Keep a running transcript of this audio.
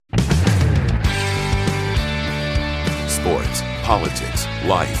politics,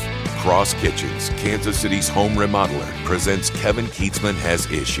 life. Cross Kitchens, Kansas City's home remodeler, presents Kevin Keatsman Has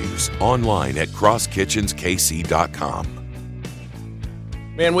Issues, online at crosskitchenskc.com.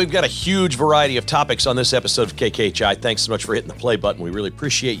 Man, we've got a huge variety of topics on this episode of KKHI. Thanks so much for hitting the play button. We really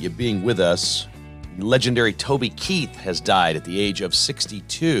appreciate you being with us. Legendary Toby Keith has died at the age of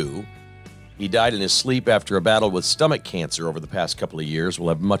 62. He died in his sleep after a battle with stomach cancer over the past couple of years. We'll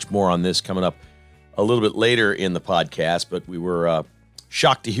have much more on this coming up a little bit later in the podcast, but we were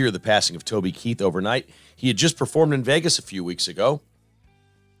shocked to hear the passing of Toby Keith overnight. He had just performed in Vegas a few weeks ago,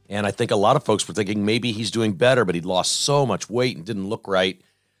 and I think a lot of folks were thinking maybe he's doing better, but he'd lost so much weight and didn't look right.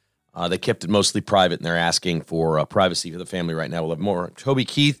 They kept it mostly private, and they're asking for privacy for the family right now. We'll have more. Toby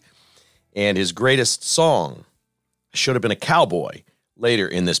Keith and his greatest song, Should Have Been a Cowboy, later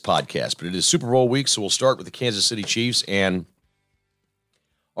in this podcast. But it is Super Bowl week, so we'll start with the Kansas City Chiefs and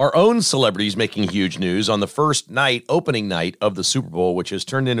our own celebrities making huge news on the first night, opening night of the Super Bowl, which has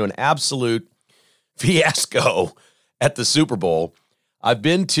turned into an absolute fiasco at the Super Bowl. I've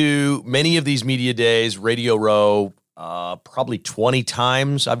been to many of these media days, Radio Row, probably 20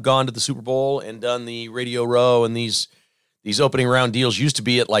 times I've gone to the Super Bowl and done the Radio Row, and these opening round deals used to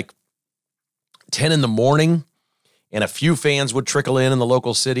be at like 10 in the morning, and a few fans would trickle in the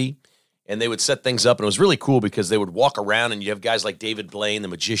local city, and they would set things up, and it was really cool because they would walk around, and you have guys like David Blaine, the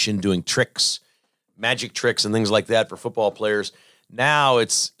magician, doing tricks, magic tricks and things like that for football players. Now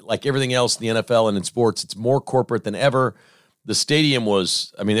it's like everything else in the NFL and in sports. It's more corporate than ever. The stadium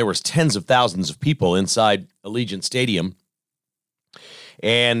was, there was tens of thousands of people inside Allegiant Stadium,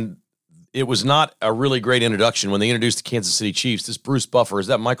 and it was not a really great introduction when they introduced the Kansas City Chiefs. This Bruce Buffer, is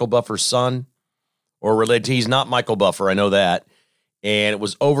that Michael Buffer's son? Or related to, he's not Michael Buffer, I know that. And it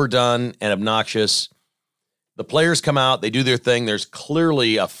was overdone and obnoxious. The players come out, they do their thing. There's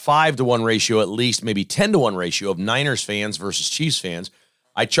clearly a 5-to-1 ratio, at least maybe 10-to-1 ratio of Niners fans versus Chiefs fans.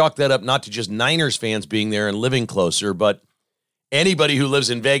 I chalk that up not to just Niners fans being there and living closer, but anybody who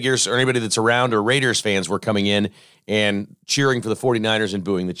lives in Vegas or anybody that's around, or Raiders fans were coming in and cheering for the 49ers and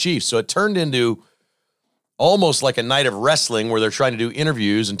booing the Chiefs. So it turned into almost like a night of wrestling where they're trying to do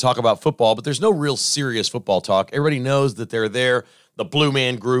interviews and talk about football, but there's no real serious football talk. Everybody knows that they're there. The Blue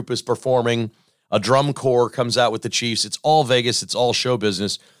Man Group is performing. A drum corps comes out with the Chiefs. It's all Vegas. It's all show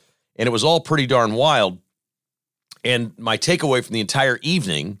business. And it was all pretty darn wild. And my takeaway from the entire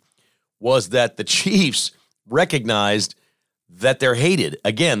evening was that the Chiefs recognized that they're hated.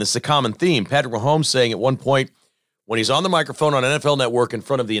 Again, this is a common theme. Patrick Mahomes saying at one point when he's on the microphone on NFL Network in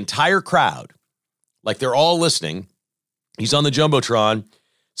front of the entire crowd, like they're all listening, he's on the Jumbotron,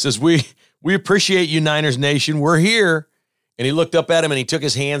 says, we appreciate you, Niners Nation. We're here. And he looked up at him and he took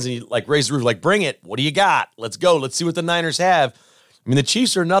his hands and he like raised the roof, like, bring it. What do you got? Let's go. Let's see what the Niners have. The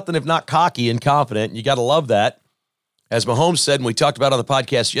Chiefs are nothing if not cocky and confident. You got to love that. As Mahomes said, and we talked about on the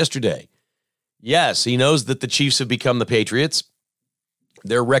podcast yesterday, yes, he knows that the Chiefs have become the Patriots.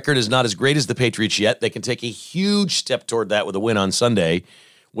 Their record is not as great as the Patriots yet. They can take a huge step toward that with a win on Sunday,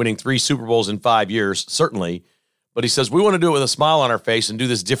 winning 3 Super Bowls in 5 years, certainly. But he says, we want to do it with a smile on our face and do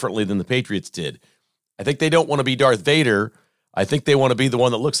this differently than the Patriots did. I think they don't want to be Darth Vader. I think they want to be the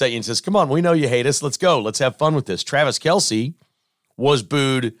one that looks at you and says, come on, we know you hate us. Let's go. Let's have fun with this. Travis Kelce was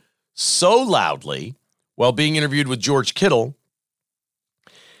booed so loudly while being interviewed with George Kittle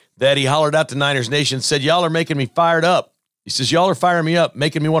that he hollered out to Niners Nation, said, y'all are making me fired up. He says, y'all are firing me up,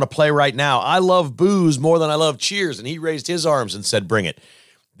 making me want to play right now. I love boos more than I love cheers. And he raised his arms and said, bring it.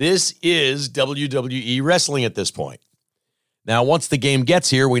 This is WWE wrestling at this point. Now, once the game gets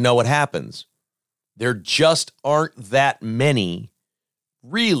here, we know what happens. There just aren't that many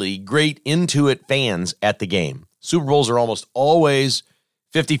really great Intuit fans at the game. Super Bowls are almost always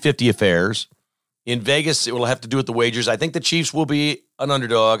 50-50 affairs. In Vegas, it will have to do with the wagers. I think the Chiefs will be an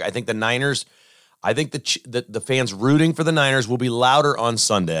underdog. I think the Niners, the fans rooting for the Niners will be louder on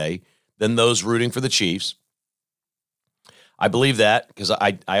Sunday than those rooting for the Chiefs. I believe that because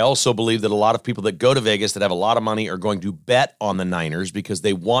I also believe that a lot of people that go to Vegas that have a lot of money are going to bet on the Niners because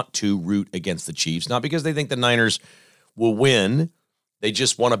they want to root against the Chiefs, not because they think the Niners will win. They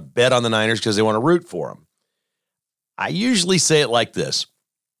just want to bet on the Niners because they want to root for them. I usually say it like this.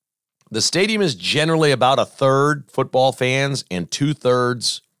 The stadium is generally about 1/3 football fans and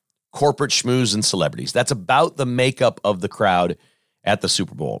 2/3 corporate schmooze and celebrities. That's about the makeup of the crowd at the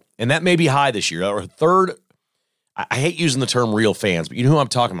Super Bowl. And that may be high this year, or 1/3. I hate using the term real fans, but you know who I'm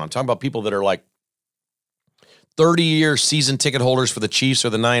talking about. I'm talking about people that are like 30-year season ticket holders for the Chiefs or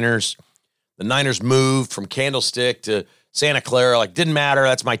the Niners. The Niners moved from Candlestick to Santa Clara. Like, didn't matter.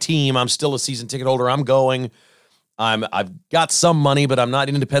 That's my team. I'm still a season ticket holder. I'm going. I've got some money, but I'm not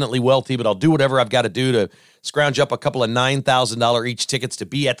independently wealthy, but I'll do whatever I've got to do to scrounge up a couple of $9,000 each tickets to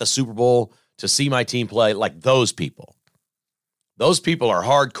be at the Super Bowl, to see my team play. Like those people. Those people are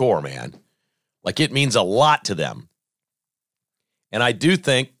hardcore, man. Like it means a lot to them. And I do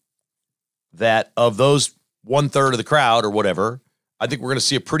think that of those 1/3 of the crowd or whatever, I think we're going to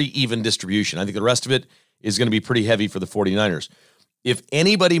see a pretty even distribution. I think the rest of it is going to be pretty heavy for the 49ers. If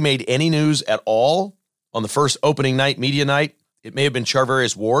anybody made any news at all on the first opening night, media night, it may have been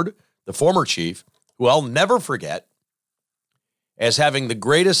Charvarius Ward, the former Chief, who I'll never forget as having the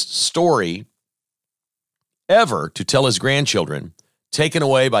greatest story ever to tell his grandchildren, taken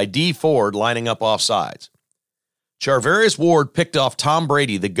away by D. Ford lining up offsides. Charvarius Ward picked off Tom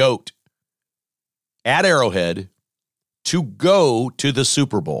Brady, the GOAT, at Arrowhead to go to the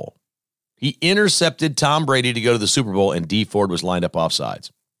Super Bowl. He intercepted Tom Brady to go to the Super Bowl, and D. Ford was lined up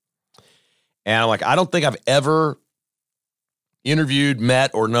offsides. And I'm like, I don't think I've ever interviewed,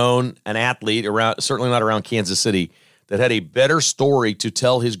 met, or known an athlete around, certainly not around Kansas City, that had a better story to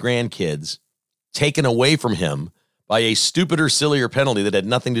tell his grandkids taken away from him by a stupider, sillier penalty that had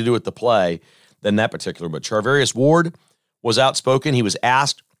nothing to do with the play than that particular. But Charvarius Ward was outspoken. He was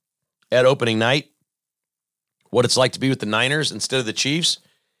asked at opening night what it's like to be with the Niners instead of the Chiefs.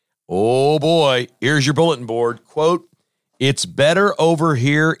 Oh boy, here's your bulletin board. Quote, "It's better over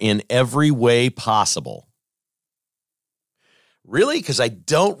here in every way possible." Really? Because I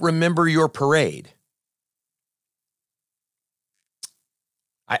don't remember your parade.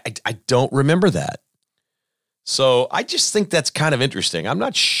 I don't remember that. So I just think that's kind of interesting. I'm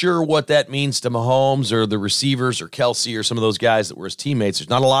not sure what that means to Mahomes or the receivers or Kelsey or some of those guys that were his teammates. There's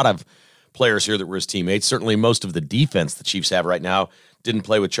not a lot of players here that were his teammates. Certainly most of the defense the Chiefs have right now didn't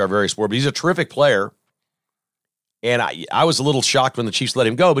play with Charvarius Ward, but he's a terrific player. And I was a little shocked when the Chiefs let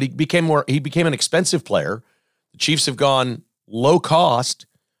him go, but he became an expensive player. The Chiefs have gone low cost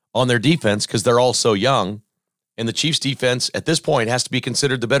on their defense because they're all so young. And the Chiefs defense at this point has to be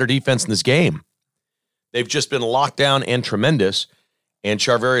considered the better defense in this game. They've just been locked down and tremendous. And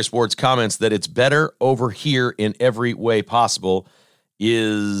Charvarius Ward's comments that it's better over here in every way possible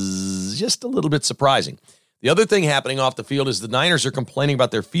is just a little bit surprising. The other thing happening off the field is the Niners are complaining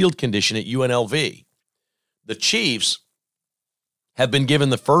about their field condition at UNLV. The Chiefs have been given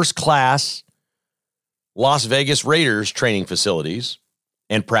the first-class Las Vegas Raiders training facilities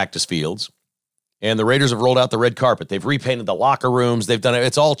and practice fields. And the Raiders have rolled out the red carpet. They've repainted the locker rooms. They've done it.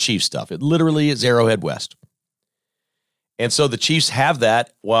 It's all Chiefs stuff. It literally is Arrowhead West. And so the Chiefs have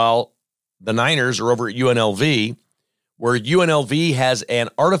that while the Niners are over at UNLV, where UNLV has an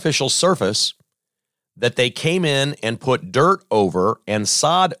artificial surface that they came in and put dirt over and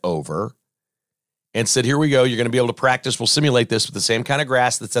sod over and said, here we go. You're going to be able to practice. We'll simulate this with the same kind of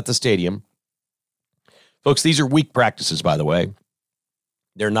grass that's at the stadium. Folks, these are weak practices, by the way.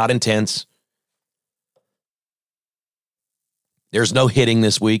 They're not intense. There's no hitting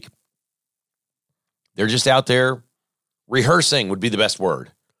this week. They're just out there rehearsing would be the best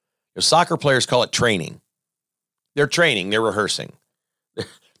word. Soccer players call it training. They're training. They're rehearsing.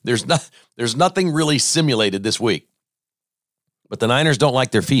 There's nothing really simulated this week. But the Niners don't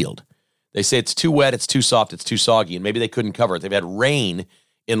like their field. They say it's too wet, it's too soft, it's too soggy, and maybe they couldn't cover it. They've had rain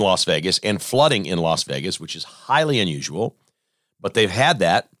in Las Vegas and flooding in Las Vegas, which is highly unusual. But they've had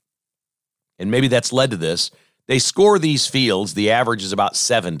that, and maybe that's led to this. They score these fields. The average is about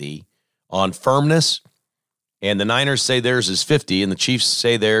 70 on firmness, and the Niners say theirs is 50, and the Chiefs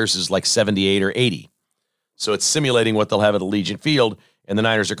say theirs is like 78 or 80. So it's simulating what they'll have at Allegiant Field, and the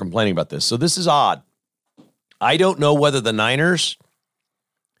Niners are complaining about this. So this is odd. I don't know whether the Niners,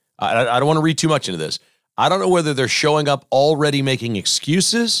 I don't want to read too much into this. I don't know whether they're showing up already making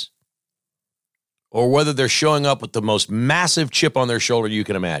excuses or whether they're showing up with the most massive chip on their shoulder you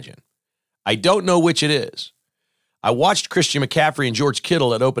can imagine. I don't know which it is. I watched Christian McCaffrey and George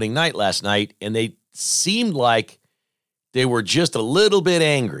Kittle at opening night last night, and they seemed like they were just a little bit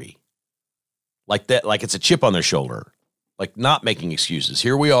angry. Like that, like it's a chip on their shoulder. Like not making excuses.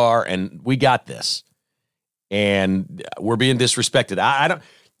 Here we are, and we got this. And we're being disrespected. I don't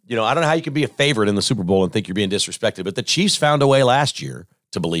know how you can be a favorite in the Super Bowl and think you're being disrespected, but the Chiefs found a way last year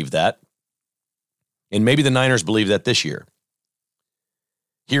to believe that. And maybe the Niners believe that this year.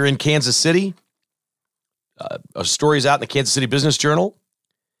 Here in Kansas City, a story's out in the Kansas City Business Journal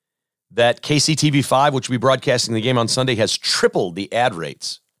that KCTV 5, which will be broadcasting the game on Sunday, has tripled the ad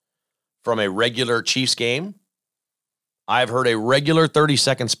rates from a regular Chiefs game. I've heard a regular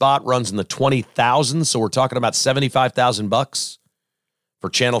 30-second spot runs in the 20,000s, so we're talking about $75,000 for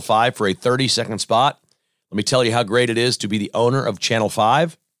Channel 5 for a 30-second spot. Let me tell you how great it is to be the owner of Channel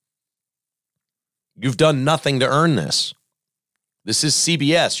 5. You've done nothing to earn this. This is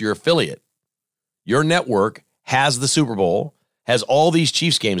CBS, your affiliate. Your network has the Super Bowl, has all these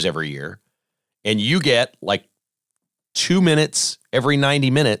Chiefs games every year, and you get like 2 minutes every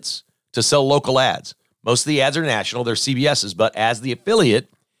 90 minutes to sell local ads. Most of the ads are national, they're CBS's, but as the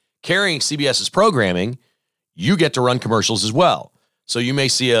affiliate carrying CBS's programming, you get to run commercials as well. So you may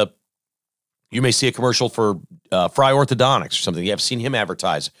see a commercial for Fry Orthodontics or something. You have seen him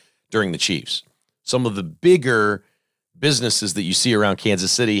advertise during the Chiefs. Some of the bigger businesses that you see around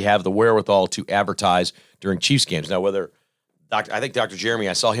Kansas City have the wherewithal to advertise during Chiefs games. Now, I think Dr. Jeremy,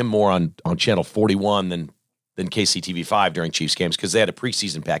 I saw him more on Channel 41 than KCTV 5 during Chiefs games because they had a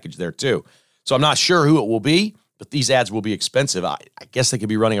preseason package there too. So I'm not sure who it will be, but these ads will be expensive. I guess they could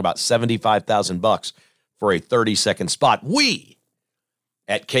be running about $75,000 for a 30-second spot. We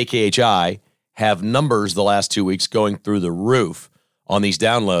at KKHI have numbers the last 2 weeks going through the roof on these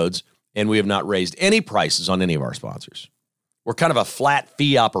downloads, and we have not raised any prices on any of our sponsors. We're kind of a flat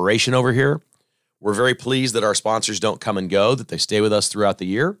fee operation over here. We're very pleased that our sponsors don't come and go, that they stay with us throughout the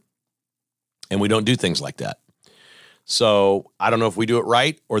year, and we don't do things like that. So I don't know if we do it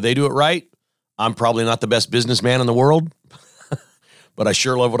right or they do it right. I'm probably not the best businessman in the world, but I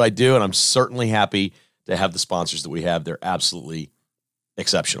sure love what I do, and I'm certainly happy to have the sponsors that we have. They're absolutely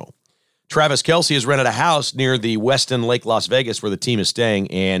exceptional. Travis Kelce has rented a house near the Westin Lake Las Vegas where the team is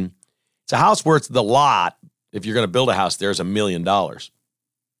staying, and it's a house where it's the lot. If you're going to build a house there, is $1 million.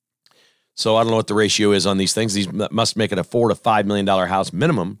 So I don't know what the ratio is on these things. These must make it a $4 to $5 million house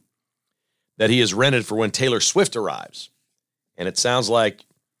minimum that he has rented for when Taylor Swift arrives. And it sounds like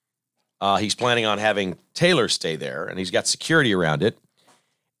he's planning on having Taylor stay there, and he's got security around it.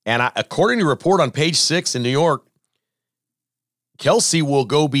 And according to a report on Page 6 in New York, Kelce will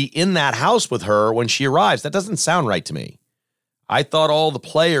go be in that house with her when she arrives. That doesn't sound right to me. I thought all the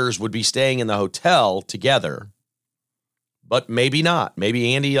players would be staying in the hotel together, but maybe not.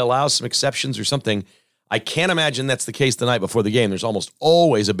 Maybe Andy allows some exceptions or something. I can't imagine that's the case the night before the game. There's almost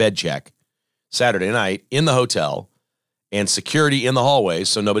always a bed check Saturday night in the hotel and security in the hallways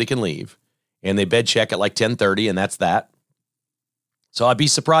so nobody can leave. And they bed check at like 10:30, and that's that. So I'd be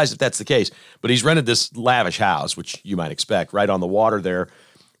surprised if that's the case. But he's rented this lavish house, which you might expect, right on the water there.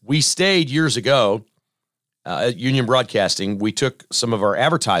 We stayed years ago at Union Broadcasting. We took some of our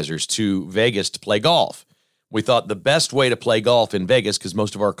advertisers to Vegas to play golf. We thought the best way to play golf in Vegas, because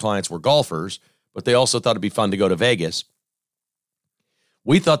most of our clients were golfers, but they also thought it'd be fun to go to Vegas.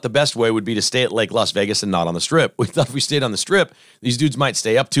 We thought the best way would be to stay at Lake Las Vegas and not on the Strip. We thought if we stayed on the Strip, these dudes might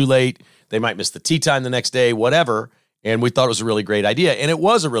stay up too late. They might miss the tee time the next day, whatever. And we thought it was a really great idea. And it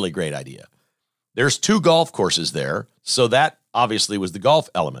was a really great idea. There's 2 golf courses there. So that obviously was the golf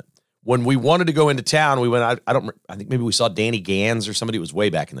element. When we wanted to go into town, we went, I think maybe we saw Danny Gans or somebody. It was way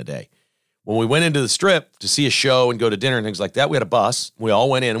back in the day. When we went into the Strip to see a show and go to dinner and things like that, we had a bus. We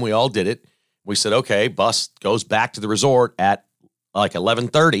all went in and we all did it. We said, okay, bus goes back to the resort at like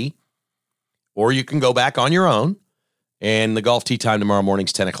 11:30, or you can go back on your own. And the golf tee time tomorrow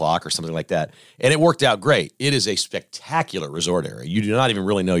morning's 10 o'clock or something like that. And it worked out great. It is a spectacular resort area. You do not even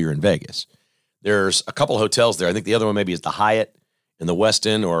really know you're in Vegas. There's a couple hotels there. I think the other one maybe is the Hyatt in the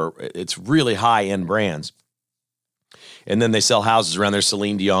Westin, or it's really high-end brands. And then they sell houses around there.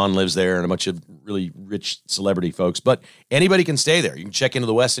 Celine Dion lives there and a bunch of really rich celebrity folks. But anybody can stay there. You can check into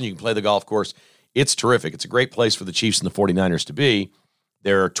the Westin. You can play the golf course. It's terrific. It's a great place for the Chiefs and the 49ers to be.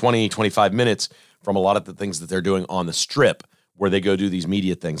 They're 20, 25 minutes from a lot of the things that they're doing on the Strip where they go do these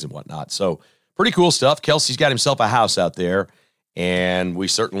media things and whatnot. So pretty cool stuff. Kelce's got himself a house out there, and we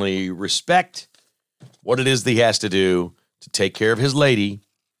certainly respect what it is that he has to do to take care of his lady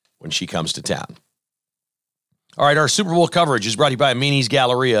when she comes to town. All right, our Super Bowl coverage is brought to you by Amini's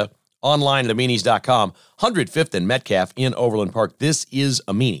Galleria, online at Aminis.com, 105th and Metcalf in Overland Park. This is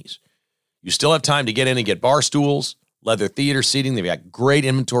Amini's. You still have time to get in and get bar stools, leather theater seating. They've got great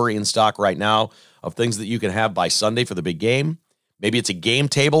inventory in stock right now of things that you can have by Sunday for the big game. Maybe it's a game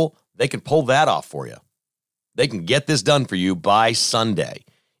table. They can pull that off for you. They can get this done for you by Sunday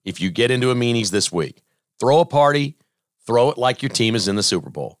if you get into Amini's this week. Throw a party. Throw it like your team is in the Super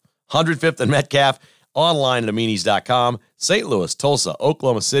Bowl. 105th and Metcalf, online at Aminis.com, St. Louis, Tulsa,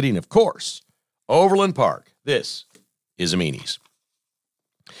 Oklahoma City, and of course, Overland Park. This is Amini's.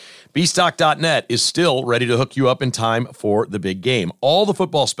 Bstock.net is still ready to hook you up in time for the big game. All the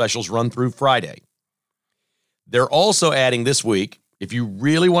football specials run through Friday. They're also adding this week, if you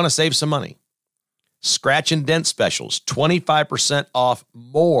really want to save some money, scratch and dent specials, 25% off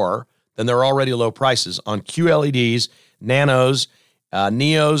more than their already low prices on QLEDs, Nanos,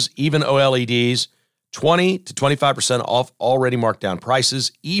 Neos, even OLEDs, 20 to 25% off already marked down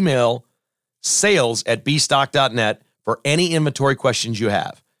prices. Email sales@bstock.net for any inventory questions you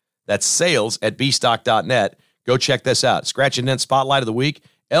have. That's sales@bstock.net. Go check this out. Scratch and Dent Spotlight of the Week,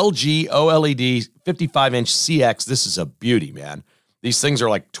 LG OLED 55-inch CX. This is a beauty, man. These things are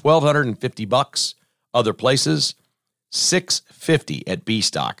like $1,250 other places. $650 at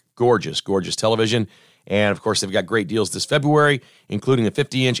bstock. Gorgeous, gorgeous television. And, of course, they've got great deals this February, including a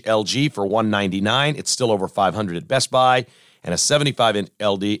 50-inch LG for $199. It's still over $500 at Best Buy. And a 75-inch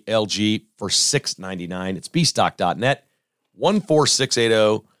LG for $699. It's bstock.net,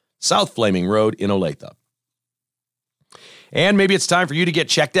 14680 South Flaming Road in Olathe. And maybe it's time for you to get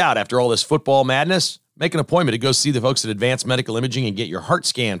checked out after all this football madness. Make an appointment to go see the folks at Advanced Medical Imaging and get your heart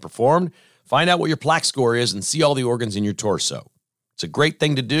scan performed. Find out what your plaque score is and see all the organs in your torso. It's a great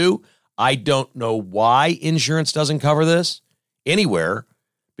thing to do. I don't know why insurance doesn't cover this anywhere,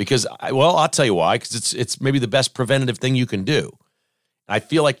 because, I'll tell you why, because it's maybe the best preventative thing you can do. I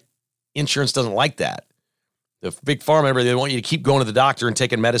feel like insurance doesn't like that. The big pharma, they want you to keep going to the doctor and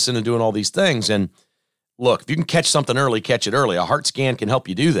taking medicine and doing all these things. And look, if you can catch something early, catch it early. A heart scan can help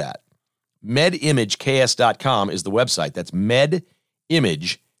you do that. MedImageKS.com is the website. That's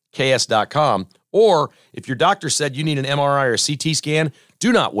MedImageKS.com. Or if your doctor said you need an MRI or a CT scan,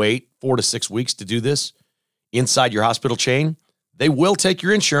 do not wait 4 to 6 weeks to do this inside your hospital chain. They will take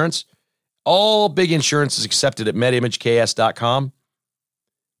your insurance. All big insurance is accepted at MedImageKS.com.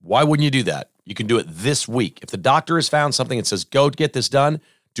 Why wouldn't you do that? You can do it this week. If the doctor has found something and says, go get this done,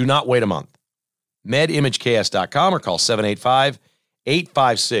 do not wait a month. MedImageKS.com or call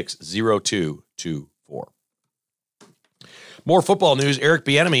 785-856-0224. More football news. Eric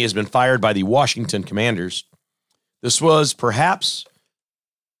Bieniemy has been fired by the Washington Commanders. This was perhaps,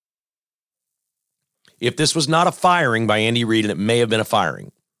 if this was not a firing by Andy Reid, and it may have been a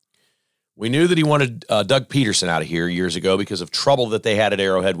firing. We knew that he wanted Doug Peterson out of here years ago because of trouble that they had at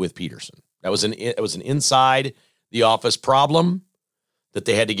Arrowhead with Peterson. It was an inside the office problem that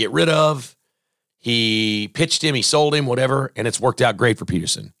they had to get rid of. He pitched him, he sold him, whatever, and it's worked out great for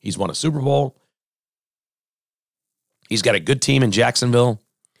Peterson. He's won a Super Bowl. He's got a good team in Jacksonville.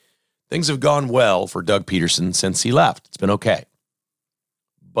 Things have gone well for Doug Peterson since he left. It's been okay.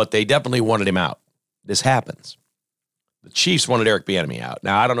 But they definitely wanted him out. This happens. The Chiefs wanted Eric Bieniemy out.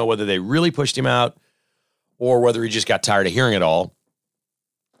 Now, I don't know whether they really pushed him out or whether he just got tired of hearing it all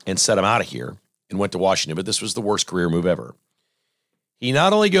and set him out of here and went to Washington, but this was the worst career move ever. He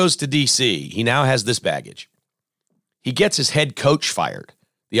not only goes to D.C., he now has this baggage. He gets his head coach fired.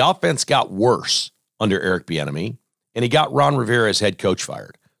 The offense got worse under Eric Bieniemy, and he got Ron Rivera as head coach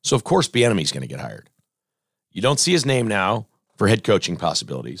fired. So, of course, Bieniemy's going to get hired. You don't see his name now for head coaching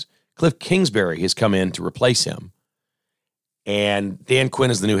possibilities. Cliff Kingsbury has come in to replace him, and Dan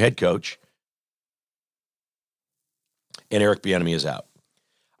Quinn is the new head coach, and Eric Bieniemy is out.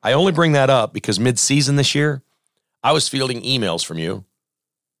 I only bring that up because mid-season this year, I was fielding emails from you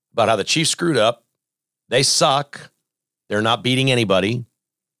about how the Chiefs screwed up. They suck. They're not beating anybody.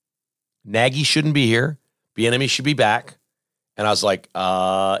 Nagy shouldn't be here. Bieniemy should be back. And I was like,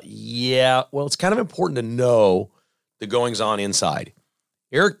 yeah, well, it's kind of important to know the goings-on inside.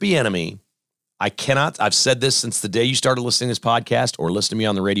 Eric Bieniemy, I've said this since the day you started listening to this podcast or listened to me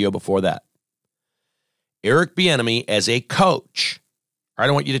on the radio before that. Eric Bieniemy as a coach, I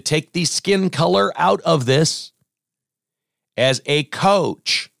don't want you to take the skin color out of this. As a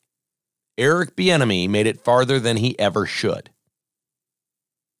coach, Eric Bieniemy made it farther than he ever should.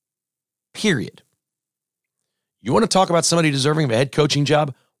 Period. You want to talk about somebody deserving of a head coaching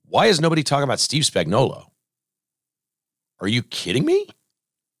job? Why is nobody talking about Steve Spagnuolo? Are you kidding me?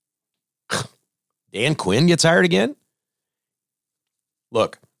 Dan Quinn gets hired again?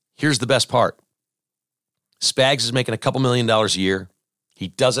 Look, here's the best part. Spags is making a couple $1 million a year. He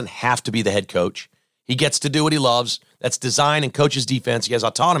doesn't have to be the head coach. He gets to do what he loves. That's design and coach's defense. He has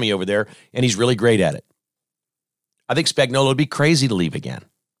autonomy over there, and he's really great at it. I think Spagnuolo would be crazy to leave again.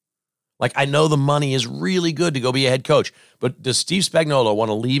 Like, I know the money is really good to go be a head coach, but does Steve Spagnuolo want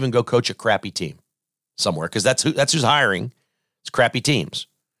to leave and go coach a crappy team somewhere? Because that's who's hiring. It's crappy teams.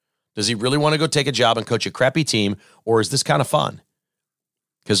 Does he really want to go take a job and coach a crappy team, or is this kind of fun?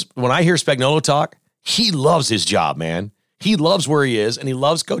 Because when I hear Spagnuolo talk, he loves his job, man. He loves where he is, and he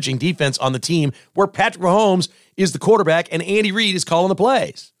loves coaching defense on the team where Patrick Mahomes is the quarterback and Andy Reid is calling the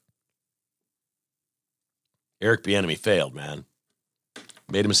plays. Eric Bieniemy failed, man.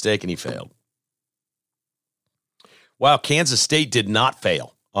 Made a mistake, and he failed. Wow, Kansas State did not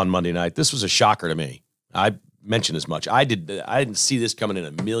fail on Monday night. This was a shocker to me. I mentioned as much. I didn't see this coming in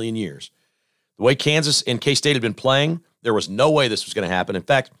a million years. The way Kansas and K-State had been playing, there was no way this was going to happen. In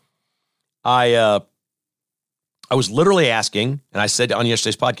fact, I I was literally asking, and I said on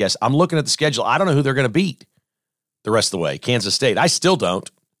yesterday's podcast, I'm looking at the schedule. I don't know who they're going to beat the rest of the way. Kansas State. I still don't,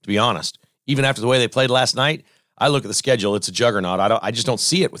 to be honest. Even after the way they played last night, I look at the schedule. It's a juggernaut. I just don't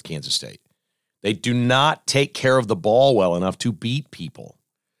see it with Kansas State. They do not take care of the ball well enough to beat people.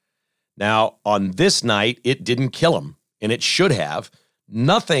 Now, on this night, it didn't kill them, and it should have.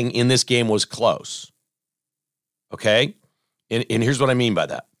 Nothing in this game was close. Okay? And here's what I mean by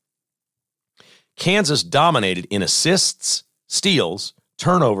that. Kansas dominated in assists, steals,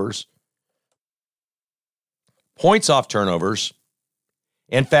 turnovers, points off turnovers,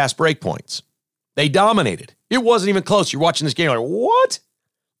 and fast break points. They dominated. It wasn't even close. You're watching this game like, what?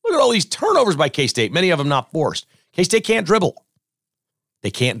 Look at all these turnovers by K-State, many of them not forced. K-State can't dribble.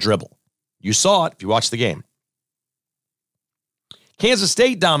 They can't dribble. You saw it if you watched the game. Kansas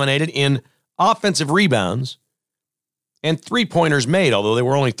State dominated in offensive rebounds and three-pointers made, although they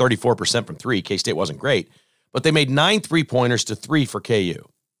were only 34% from three. K-State wasn't great, but they made 9 three-pointers to 3 for KU.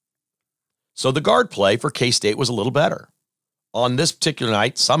 So the guard play for K-State was a little better. On this particular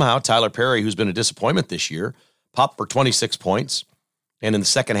night, somehow Tyler Perry, who's been a disappointment this year, popped for 26 points, and in the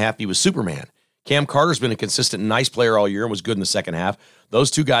second half, he was Superman. Cam Carter's been a consistent, nice player all year and was good in the second half.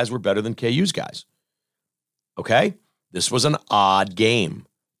 Those two guys were better than KU's guys. Okay? This was an odd game,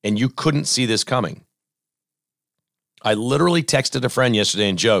 and you couldn't see this coming. I literally texted a friend yesterday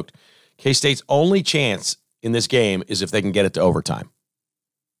and joked, K-State's only chance in this game is if they can get it to overtime.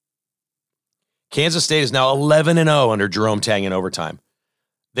 Kansas State is now 11-0 under Jerome Tang in overtime.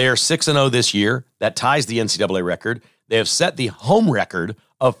 They are 6-0 this year. That ties the NCAA record. They have set the home record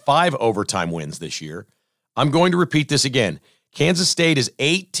of 5 overtime wins this year. I'm going to repeat this again. Kansas State is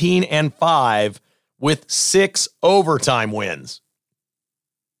 18-5 with 6 overtime wins.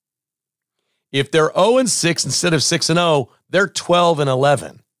 If they're 0-6 instead of 6-0, they're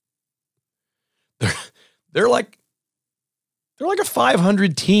 12-11. They're like a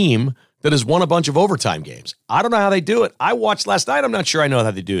 500 team that has won a bunch of overtime games. I don't know how they do it. I watched last night. I'm not sure I know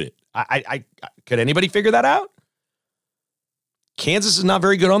how they do it. I could anybody figure that out? Kansas is not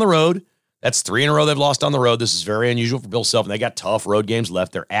very good on the road. That's 3 in a row they've lost on the road. This is very unusual for Bill Self. And they got tough road games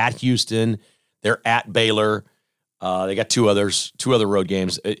left. They're at Houston. They're at Baylor. They got two other road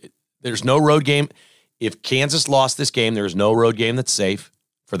games. There's no road game. If Kansas lost this game, there's no road game that's safe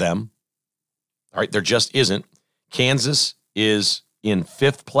for them. All right, there just isn't. Kansas is in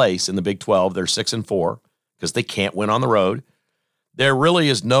 5th place in the Big 12. They're 6-4 because they can't win on the road. There really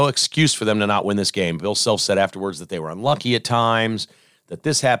is no excuse for them to not win this game. Bill Self said afterwards that they were unlucky at times, that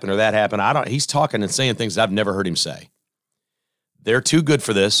this happened or that happened. He's talking and saying things that I've never heard him say. They're too good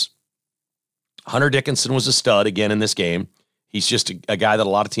for this. Hunter Dickinson was a stud again in this game. He's just a guy that a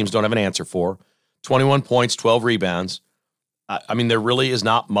lot of teams don't have an answer for. 21 points, 12 rebounds. I mean, there really is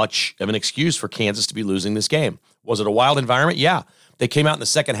not much of an excuse for Kansas to be losing this game. Was it a wild environment? Yeah. They came out in the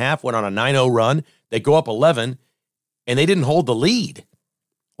second half, went on a 9-0 run. They go up 11, and they didn't hold the lead.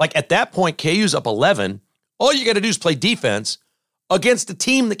 Like, at that point, KU's up 11. All you got to do is play defense against a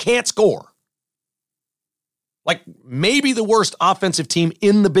team that can't score. Like, maybe the worst offensive team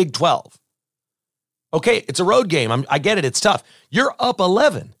in the Big 12. Okay, it's a road game. I get it. It's tough. You're up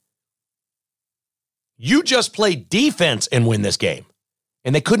 11. You just play defense and win this game.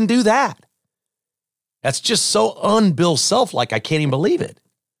 And they couldn't do that. That's just so un-Bill Self-like. I can't even believe it.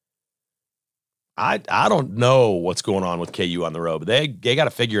 I don't know what's going on with KU on the road, but they got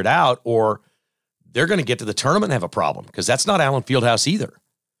to figure it out, or they're going to get to the tournament and have a problem, because that's not Allen Fieldhouse either.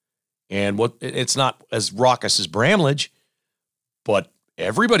 And it's not as raucous as Bramlage, but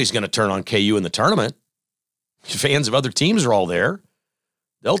everybody's going to turn on KU in the tournament. Fans of other teams are all there.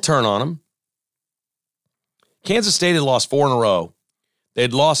 They'll turn on them. Kansas State had lost 4 in a row. They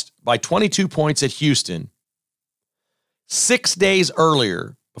had lost by 22 points at Houston. 6 days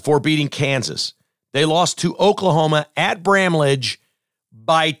earlier, before beating Kansas, they lost to Oklahoma at Bramlage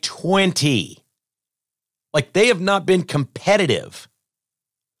by 20. Like, they have not been competitive.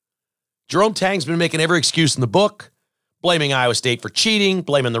 Jerome Tang's been making every excuse in the book, blaming Iowa State for cheating,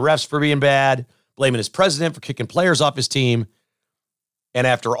 blaming the refs for being bad, blaming his president for kicking players off his team. And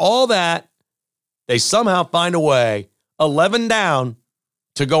after all that, they somehow find a way, 11 down,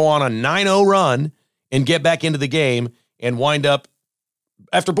 to go on a 9-0 run and get back into the game and wind up,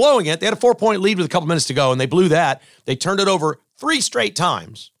 after blowing it, they had a 4-point lead with a couple minutes to go, and they blew that. They turned it over 3 straight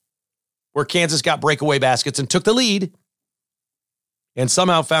times where Kansas got breakaway baskets and took the lead and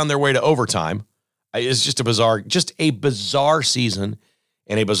somehow found their way to overtime. It's just a bizarre season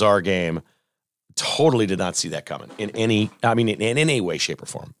and a bizarre game. Totally did not see that coming in any way, shape, or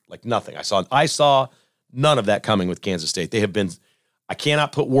form. Like, nothing. I saw none of that coming with Kansas State. They have been, I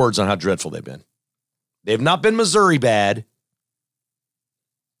cannot put words on how dreadful they've been. They've not been Missouri bad,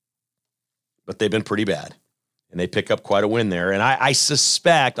 but they've been pretty bad. And they pick up quite a win there. And I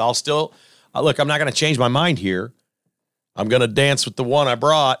suspect I'll still, look, I'm not going to change my mind here. I'm going to dance with the one I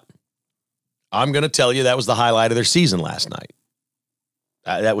brought. I'm going to tell you that was the highlight of their season last night.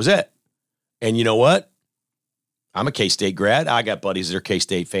 That was it. And you know what? I'm a K-State grad. I got buddies that are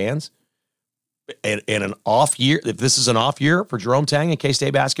K-State fans. And an off year, if this is an off year for Jerome Tang and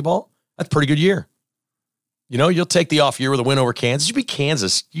K-State basketball, that's a pretty good year. You know, you'll take the off year with a win over Kansas. You beat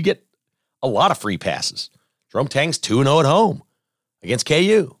Kansas, you get a lot of free passes. Jerome Tang's 2-0 at home against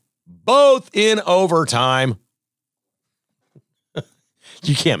KU. Both in overtime.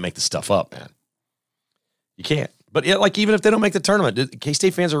 You can't make this stuff up, man. You can't. But yeah, like even if they don't make the tournament,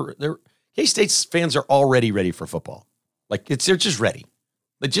 K-State fans are already ready for football. Like they're just ready.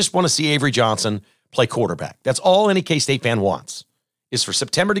 They just want to see Avery Johnson play quarterback. That's all any K-State fan wants, is for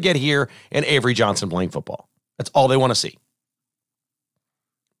September to get here and Avery Johnson playing football. That's all they want to see.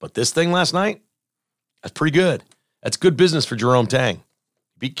 But this thing last night, that's pretty good. That's good business for Jerome Tang.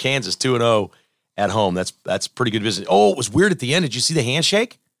 Beat Kansas 2-0 at home. That's pretty good business. Oh, it was weird at the end. Did you see the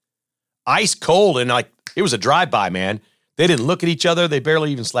handshake? Ice cold, and like it was a drive-by, man. They didn't look at each other. They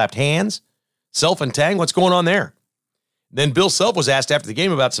barely even slapped hands. Self and Tang, what's going on there? Then Bill Self was asked after the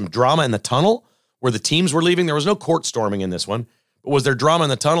game about some drama in the tunnel where the teams were leaving. There was no court storming in this one. But was there drama in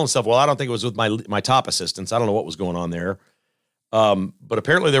the tunnel and stuff? Well, I don't think it was with my top assistants. I don't know what was going on there. But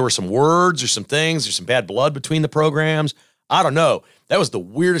apparently there were some words or some things. There's some bad blood between the programs. I don't know. That was the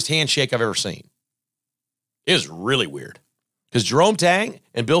weirdest handshake I've ever seen. It was really weird. Because Jerome Tang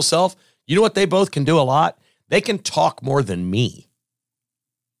and Bill Self, you know what they both can do a lot? They can talk more than me.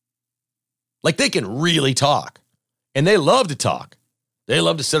 Like they can really talk. And they love to talk. They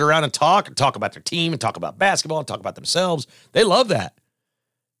love to sit around and talk about their team and talk about basketball and talk about themselves. They love that.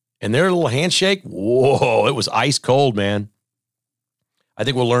 And their little handshake, whoa, it was ice cold, man. I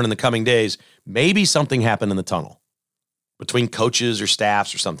think we'll learn in the coming days, maybe something happened in the tunnel between coaches or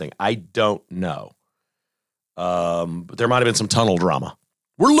staffs or something. I don't know. But there might have been some tunnel drama.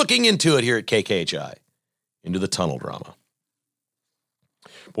 We're looking into it here at KKHI, into the tunnel drama.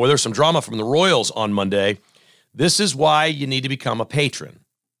 Boy, there's some drama from the Royals on Monday. This is why you need to become a patron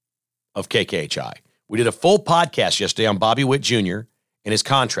of KKHI. We did a full podcast yesterday on Bobby Witt Jr. and his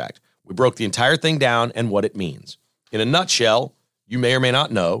contract. We broke the entire thing down and what it means. In a nutshell, you may or may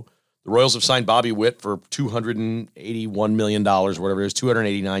not know, the Royals have signed Bobby Witt for $281 million, whatever it is,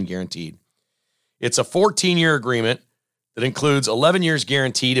 $289 guaranteed. It's a 14-year agreement that includes 11 years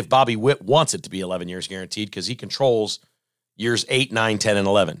guaranteed if Bobby Witt wants it to be 11 years guaranteed because he controls years 8, 9, 10, and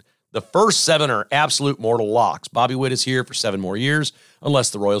 11. The first 7 are absolute mortal locks. Bobby Witt is here for 7 more years unless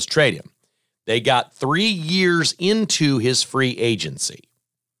the Royals trade him. They got 3 years into his free agency.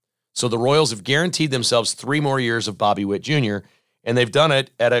 So the Royals have guaranteed themselves 3 more years of Bobby Witt Jr., and they've done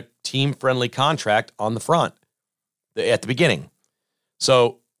it at a team-friendly contract on the front at the beginning.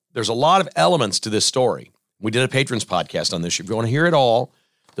 So there's a lot of elements to this story. We did a Patrons podcast on this. If you want to hear it all,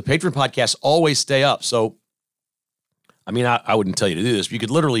 the Patron podcasts always stay up. So I mean, I wouldn't tell you to do this. But you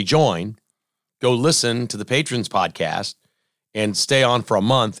could literally join, go listen to the Patrons podcast, and stay on for a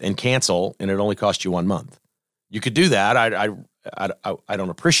month and cancel, and it only cost you 1 month. You could do that. I don't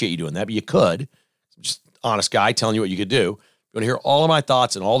appreciate you doing that, but you could. Just honest guy telling you what you could do. You want to hear all of my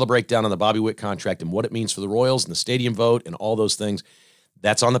thoughts and all the breakdown on the Bobby Witt contract and what it means for the Royals and the stadium vote and all those things.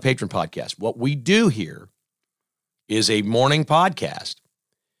 That's on the Patron podcast. What we do here is a morning podcast.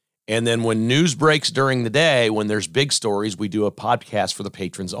 And then when news breaks during the day, when there's big stories, we do a podcast for the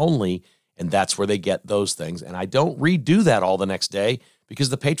patrons only, and that's where they get those things. And I don't redo that all the next day because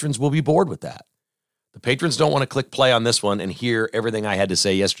the patrons will be bored with that. The patrons don't want to click play on this one and hear everything I had to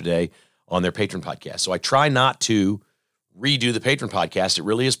say yesterday on their Patron podcast. So I try not to redo the Patron podcast. It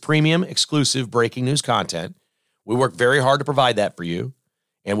really is premium, exclusive, breaking news content. We work very hard to provide that for you,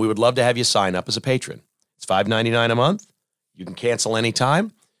 and we would love to have you sign up as a patron. It's $5.99 a month. You can cancel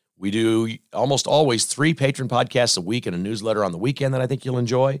anytime. We do almost always 3 Patron podcasts a week and a newsletter on the weekend that I think you'll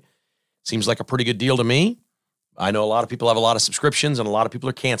enjoy. Seems like a pretty good deal to me. I know a lot of people have a lot of subscriptions, and a lot of people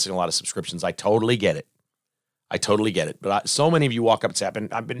are canceling a lot of subscriptions. I totally get it. But so many of you walk up and say,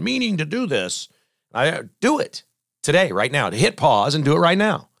 I've been meaning to do this. I do it today, right now, to hit pause and do it right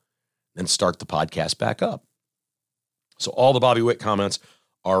now. Then start the podcast back up. So all the Bobby Witt comments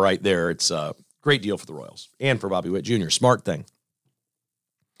are right there. It's a great deal for the Royals and for Bobby Witt Jr. Smart thing.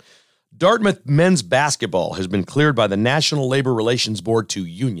 Dartmouth men's basketball has been cleared by the National Labor Relations Board to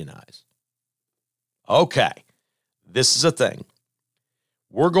unionize. Okay, this is a thing.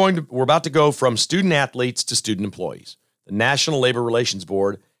 We're about to go from student athletes to student employees. The National Labor Relations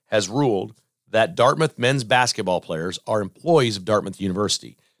Board has ruled that Dartmouth men's basketball players are employees of Dartmouth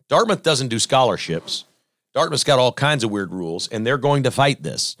University. Dartmouth doesn't do scholarships. Dartmouth's got all kinds of weird rules, and they're going to fight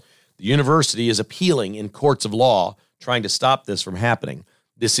this. The university is appealing in courts of law, trying to stop this from happening.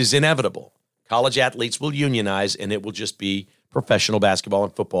 This is inevitable. College athletes will unionize, and it will just be professional basketball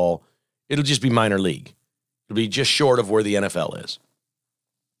and football. It'll just be minor league. It'll be just short of where the NFL is.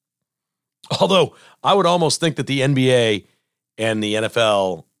 Although, I would almost think that the NBA and the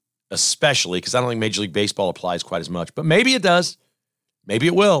NFL, especially, because I don't think Major League Baseball applies quite as much, but maybe it does. Maybe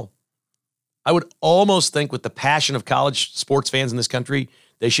it will. I would almost think with the passion of college sports fans in this country,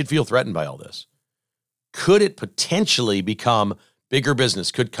 they should feel threatened by all this. Could it potentially become bigger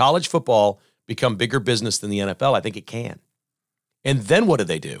business? Could college football become bigger business than the NFL? I think it can. And then what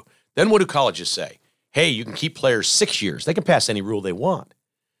do? Then what do colleges say? Hey, you can keep players 6 years. They can pass any rule they want.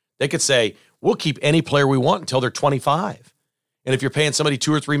 They could say, we'll keep any player we want until they're 25. And if you're paying somebody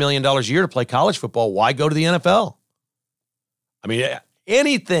 $2 or $3 million a year to play college football, why go to the NFL? I mean,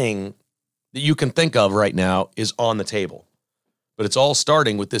 anything that you can think of right now is on the table. But it's all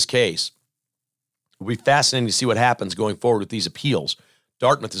starting with this case. It'll be fascinating to see what happens going forward with these appeals.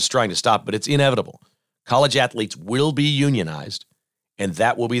 Dartmouth is trying to stop, but it's inevitable. College athletes will be unionized, and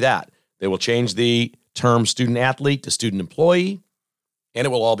that will be that. They will change the term student athlete to student employee, and it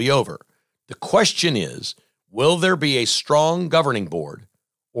will all be over. The question is, will there be a strong governing board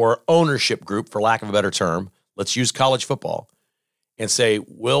or ownership group, for lack of a better term, let's use college football, and say,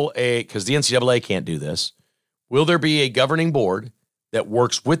 because the NCAA can't do this, will there be a governing board that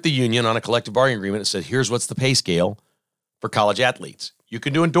works with the union on a collective bargaining agreement and says, here's what's the pay scale for college athletes? You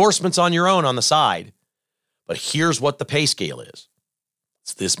can do endorsements on your own on the side, but here's what the pay scale is.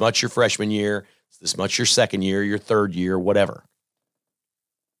 It's this much your freshman year, it's this much your second year, your third year, whatever.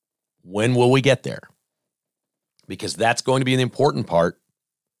 When will we get there? Because that's going to be an important part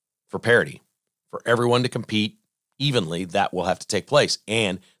for parity. For everyone to compete evenly, that will have to take place.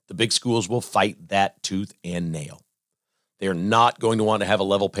 And the big schools will fight that tooth and nail. They're not going to want to have a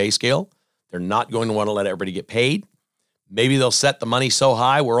level pay scale. They're not going to want to let everybody get paid. Maybe they'll set the money so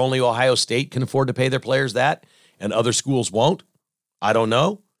high where only Ohio State can afford to pay their players that, and other schools won't. I don't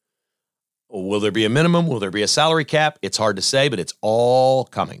know. Will there be a minimum? Will there be a salary cap? It's hard to say, but it's all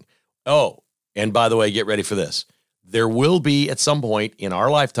coming. Oh, and by the way, get ready for this. There will be at some point in our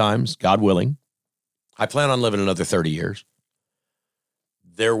lifetimes, God willing, I plan on living another 30 years,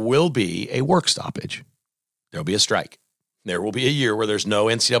 there will be a work stoppage. There'll be a strike. There will be a year where there's no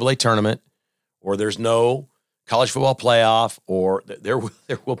NCAA tournament, or there's no college football playoff, or there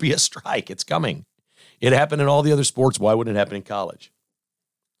will be a strike. It's coming. It happened in all the other sports. Why wouldn't it happen in college?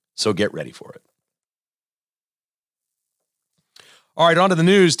 So get ready for it. All right, on to the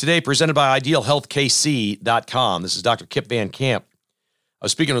news today, presented by IdealHealthKC.com. This is Dr. Kip Van Camp. I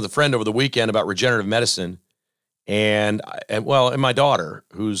was speaking with a friend over the weekend about regenerative medicine, and my daughter,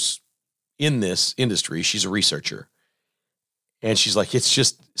 who's in this industry, she's a researcher. And she's like, it's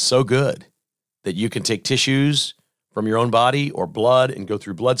just so good that you can take tissues from your own body or blood and go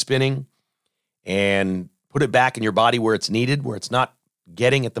through blood spinning and put it back in your body where it's needed, where it's not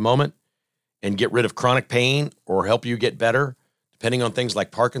getting at the moment, and get rid of chronic pain or help you get better, depending on things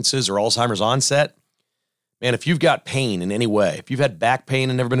like Parkinson's or Alzheimer's onset. Man, if you've got pain in any way, if you've had back pain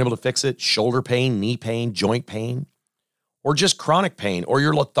and never been able to fix it, shoulder pain, knee pain, joint pain, or just chronic pain, or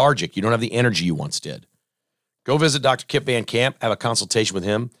you're lethargic, you don't have the energy you once did, go visit Dr. Kip Van Camp, have a consultation with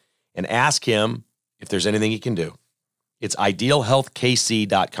him, and ask him if there's anything he can do. It's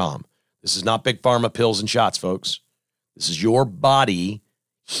IdealHealthKC.com. This is not big pharma pills and shots, folks. This is your body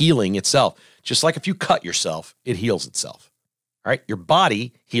healing itself. Just like if you cut yourself, it heals itself. All right? Your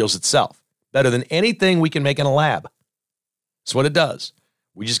body heals itself better than anything we can make in a lab. That's what it does.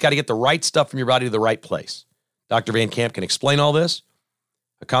 We just got to get the right stuff from your body to the right place. Dr. Van Camp can explain all this.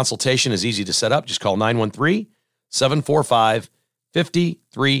 A consultation is easy to set up. Just call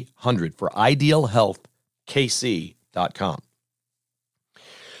 913-745-5300 for IdealHealthKC.com.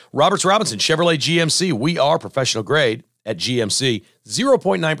 Roberts Robinson, Chevrolet GMC. We are professional grade at GMC.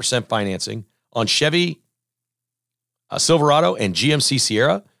 0.9% financing on Chevy Silverado and GMC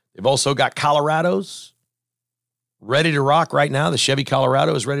Sierra. They've also got Colorados ready to rock right now. The Chevy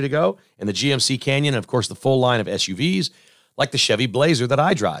Colorado is ready to go, and the GMC Canyon, and of course, the full line of SUVs, like the Chevy Blazer that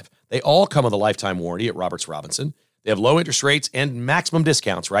I drive. They all come with a lifetime warranty at Roberts Robinson. They have low interest rates and maximum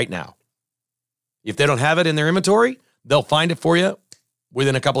discounts right now. If they don't have it in their inventory, they'll find it for you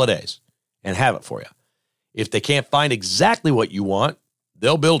within a couple of days and have it for you. If they can't find exactly what you want,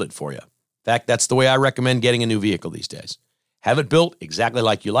 they'll build it for you. In fact, that's the way I recommend getting a new vehicle these days. Have it built exactly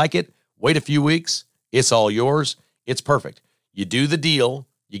like you like it. Wait a few weeks. It's all yours. It's perfect. You do the deal.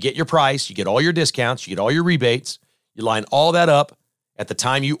 You get your price, you get all your discounts, you get all your rebates, you line all that up at the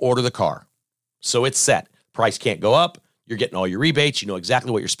time you order the car. So it's set. Price can't go up. You're getting all your rebates. You know exactly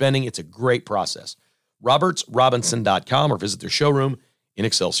what you're spending. It's a great process. RobertsRobinson.com or visit their showroom in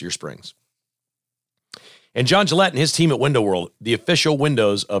Excelsior Springs. And John Gillette and his team at Window World, the official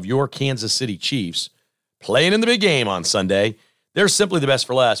windows of your Kansas City Chiefs, playing in the big game on Sunday. They're simply the best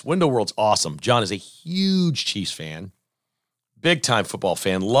for last. Window World's awesome. John is a huge Chiefs fan, big-time football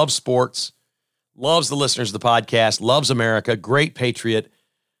fan, loves sports, loves the listeners of the podcast, loves America, great patriot.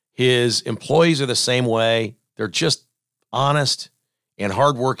 His employees are the same way. They're just honest and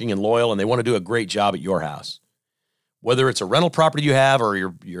hardworking and loyal, and they want to do a great job at your house. Whether it's a rental property you have or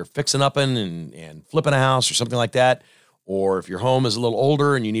you're fixing up and flipping a house or something like that, or if your home is a little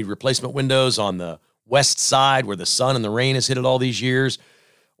older and you need replacement windows on the west side where the sun and the rain has hit it all these years,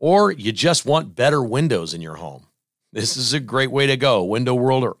 or you just want better windows in your home, this is a great way to go. Window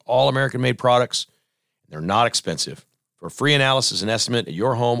World are all American-made products. They're not expensive. For a free analysis and estimate at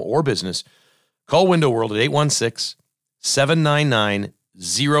your home or business, call Window World at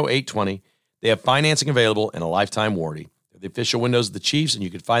 816-799-0820. They have financing available and a lifetime warranty. They're the official windows of the Chiefs, and you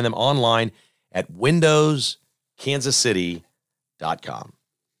can find them online at windowskansascity.com.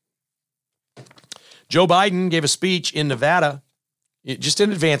 Joe Biden gave a speech in Nevada just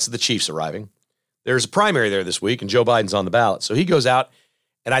in advance of the Chiefs arriving. There's a primary there this week, and Joe Biden's on the ballot. So he goes out,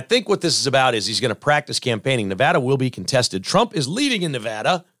 and I think what this is about is he's going to practice campaigning. Nevada will be contested. Trump is leading in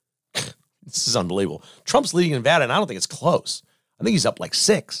Nevada. This is unbelievable. Trump's leading in Nevada, and I don't think it's close. I think he's up like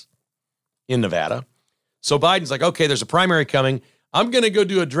 6 in Nevada. So Biden's like, okay, there's a primary coming. I'm going to go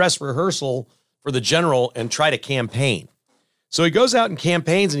do a dress rehearsal for the general and try to campaign. So he goes out and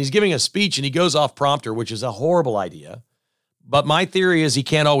campaigns, and he's giving a speech, and he goes off prompter, which is a horrible idea. But my theory is he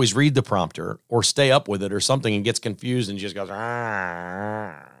can't always read the prompter or stay up with it or something and gets confused and just goes,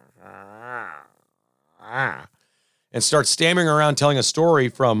 and starts stammering around telling a story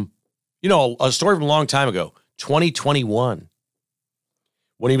from, a story from a long time ago, 2021,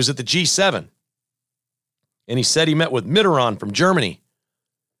 when he was at the G7. And he said he met with Mitterrand from Germany.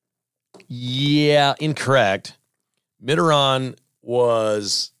 Yeah, incorrect. Mitterrand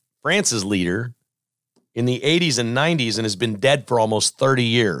was France's leader in the 80s and 90s and has been dead for almost 30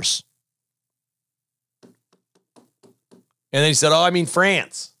 years. And then he said, I mean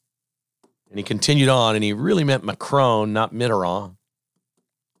France. And he continued on, and he really meant Macron, not Mitterrand.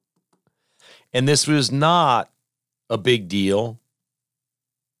 And this was not a big deal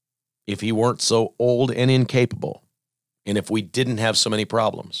if he weren't so old and incapable, and if we didn't have so many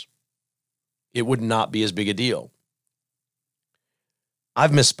problems. It would not be as big a deal.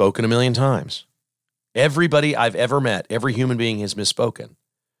 I've misspoken a million times. Everybody I've ever met, every human being has misspoken.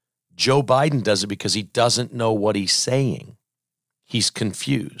 Joe Biden does it because he doesn't know what he's saying. He's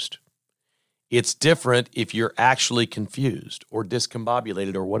confused. It's different if you're actually confused or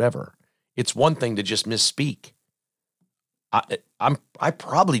discombobulated or whatever. It's one thing to just misspeak. I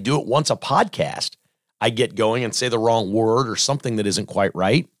probably do it once a podcast. I get going and say the wrong word or something that isn't quite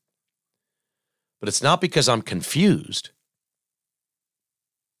right. But it's not because I'm confused.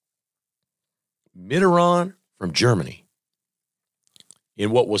 Mitterrand from Germany,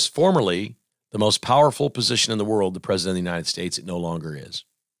 in what was formerly the most powerful position in the world, the President of the United States, it no longer is.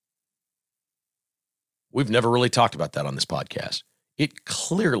 We've never really talked about that on this podcast. It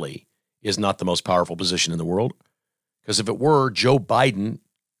clearly is not the most powerful position in the world, because if it were, Joe Biden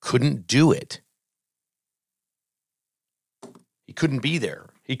couldn't do it. He couldn't be there.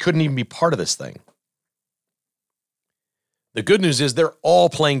 He couldn't even be part of this thing. The good news is they're all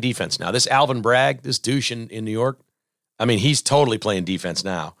playing defense now. This Alvin Bragg, this douche in New York, I mean, he's totally playing defense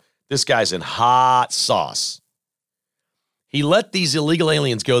now. This guy's in hot sauce. He let these illegal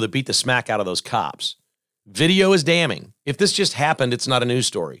aliens go that beat the smack out of those cops. Video is damning. If this just happened, it's not a news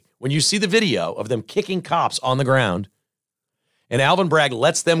story. When you see the video of them kicking cops on the ground and Alvin Bragg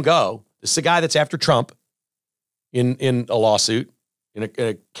lets them go, this is a guy that's after Trump in a lawsuit, in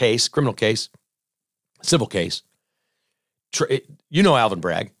a case, criminal case, civil case. You know Alvin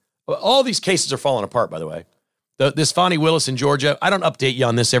Bragg. All these cases are falling apart, by the way. This Fonnie Willis in Georgia, I don't update you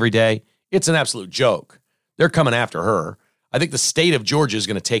on this every day. It's an absolute joke. They're coming after her. I think the state of Georgia is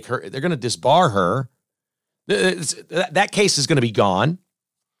going to take her. They're going to disbar her. That case is going to be gone.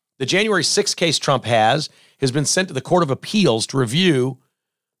 The January 6th case Trump has been sent to the Court of Appeals to review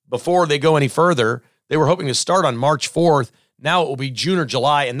before they go any further. They were hoping to start on March 4th. Now it will be June or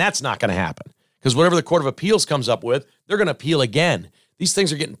July, and that's not going to happen. Because whatever the Court of Appeals comes up with, they're going to appeal again. These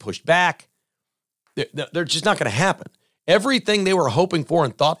things are getting pushed back. They're just not going to happen. Everything they were hoping for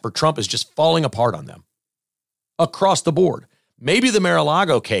and thought for Trump is just falling apart on them. Across the board. Maybe the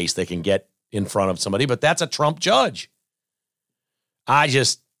Mar-a-Lago case they can get in front of somebody, but that's a Trump judge.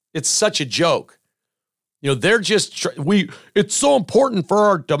 It's such a joke. They're just, it's so important for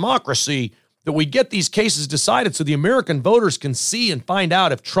our democracy that we get these cases decided so the American voters can see and find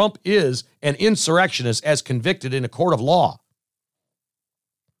out if Trump is an insurrectionist as convicted in a court of law.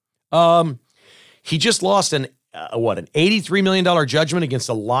 He just lost an $83 million judgment against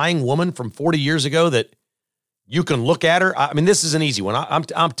a lying woman from 40 years ago that you can look at her. I mean, this is an easy one. I'm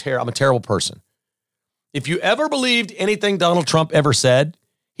a terrible person. If you ever believed anything Donald Trump ever said,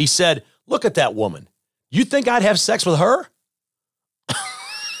 he said, look at that woman. You think I'd have sex with her?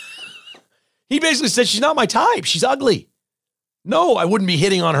 He basically said, she's not my type. She's ugly. No, I wouldn't be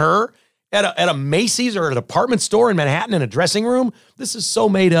hitting on her at a Macy's or a department store in Manhattan in a dressing room. This is so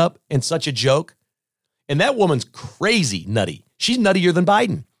made up and such a joke. And that woman's crazy nutty. She's nuttier than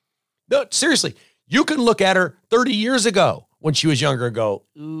Biden. No, seriously, you can look at her 30 years ago when she was younger and go,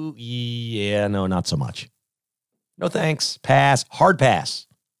 ooh, yeah, no, not so much. No thanks. Pass. Hard pass.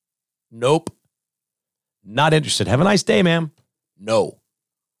 Nope. Not interested. Have a nice day, ma'am. No.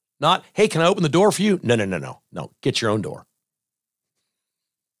 Not, hey, can I open the door for you? No. Get your own door.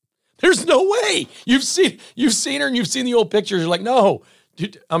 There's no way. You've seen her and you've seen the old pictures. You're like, no.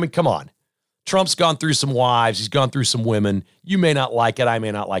 Dude, I mean, come on. Trump's gone through some wives. He's gone through some women. You may not like it. I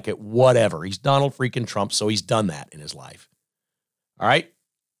may not like it. Whatever. He's Donald freaking Trump, so he's done that in his life. All right?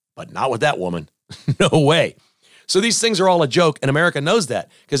 But not with that woman. No way. So these things are all a joke, and America knows that.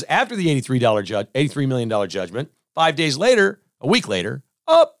 Because after the $83 million judgment, 5 days later, a week later,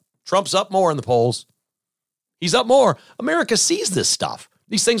 Trump's up more in the polls. He's up more. America sees this stuff.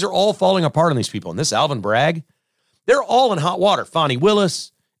 These things are all falling apart on these people. And this Alvin Bragg, they're all in hot water. Fonnie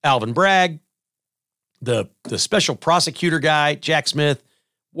Willis, Alvin Bragg, the special prosecutor guy, Jack Smith,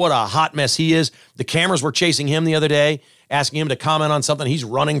 what a hot mess he is. The cameras were chasing him the other day, asking him to comment on something. He's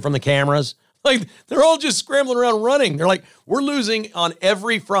running from the cameras. Like, they're all just scrambling around running. They're like, we're losing on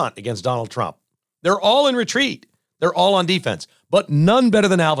every front against Donald Trump. They're all in retreat. They're all on defense, but none better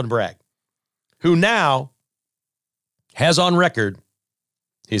than Alvin Bragg, who now has on record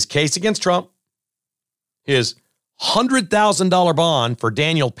his case against Trump, his $100,000 bond for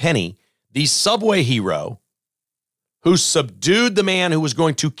Daniel Penny, the subway hero who subdued the man who was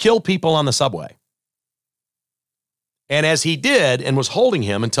going to kill people on the subway. And as he did and was holding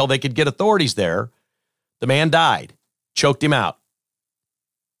him until they could get authorities there, the man died, choked him out.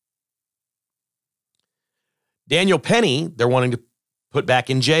 Daniel Penny, they're wanting to put back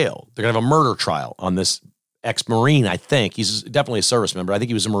in jail. They're going to have a murder trial on this ex-Marine, I think. He's definitely a service member. I think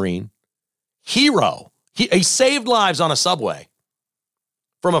he was a Marine. Hero. He saved lives on a subway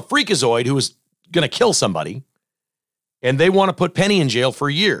from a freakazoid who was going to kill somebody. And they want to put Penny in jail for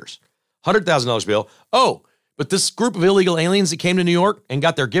years. $100,000 bail. Oh, but this group of illegal aliens that came to New York and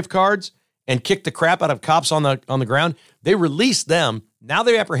got their gift cards and kicked the crap out of cops on the ground, they released them. Now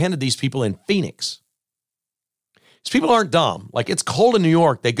they've apprehended these people in Phoenix. These people aren't dumb. Like, it's cold in New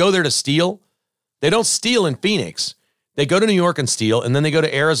York. They go there to steal. They don't steal in Phoenix. They go to New York and steal, and then they go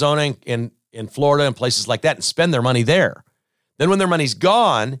to Arizona and Florida and places like that and spend their money there. Then when their money's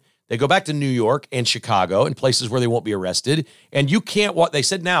gone, they go back to New York and Chicago and places where they won't be arrested. And you can't, what they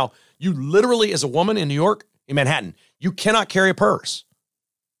said now, you literally, as a woman in New York, in Manhattan, you cannot carry a purse.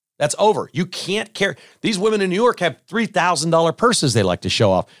 That's over. You can't carry. These women in New York have $3,000 purses they like to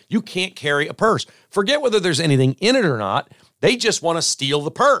show off. You can't carry a purse. Forget whether there's anything in it or not. They just want to steal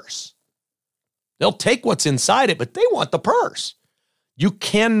the purse. They'll take what's inside it, but they want the purse. You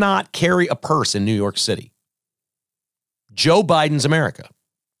cannot carry a purse in New York City. Joe Biden's America.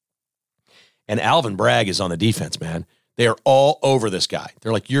 And Alvin Bragg is on the defense, man. They are all over this guy.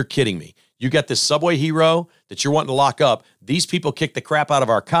 They're like, you're kidding me. You got this subway hero that you're wanting to lock up. These people kicked the crap out of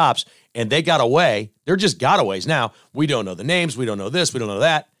our cops, and they got away. They're just gotaways now. We don't know the names. We don't know this. We don't know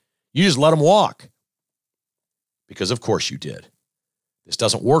that. You just let them walk. Because, of course, you did. This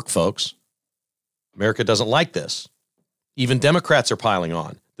doesn't work, folks. America doesn't like this. Even Democrats are piling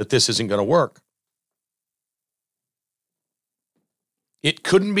on that this isn't going to work. It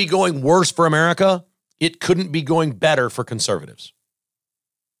couldn't be going worse for America. It couldn't be going better for conservatives.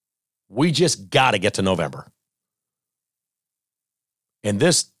 We just got to get to November. And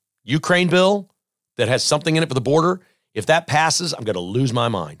this Ukraine bill that has something in it for the border, if that passes, I'm going to lose my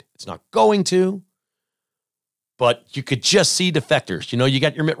mind. It's not going to. But you could just see defectors. You know, you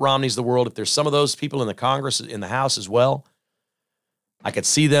got your Mitt Romneys of the world. If there's some of those people in the Congress, in the House as well, I could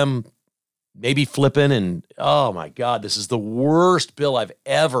see them maybe flipping and, oh my God, this is the worst bill I've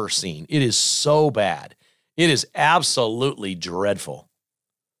ever seen. It is so bad. It is absolutely dreadful.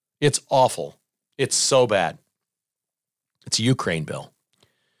 It's awful. It's so bad. It's a Ukraine bill.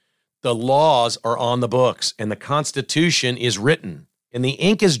 The laws are on the books, and the Constitution is written. And the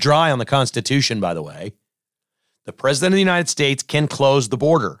ink is dry on the Constitution, by the way. The President of the United States can close the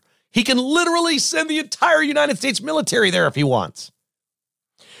border. He can literally send the entire United States military there if he wants.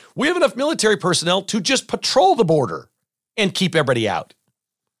 We have enough military personnel to just patrol the border and keep everybody out.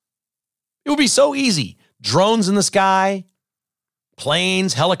 It would be so easy. Drones in the sky,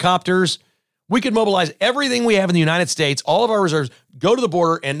 planes, helicopters. We could mobilize everything we have in the United States, all of our reserves, go to the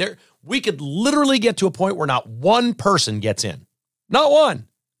border, and we could literally get to a point where not one person gets in. Not one.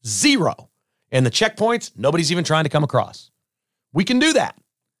 Zero. And the checkpoints, nobody's even trying to come across. We can do that.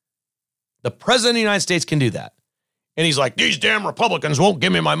 The President of the United States can do that. And he's like, these damn Republicans won't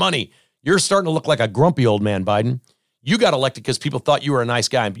give me my money. You're starting to look like a grumpy old man, Biden. You got elected because people thought you were a nice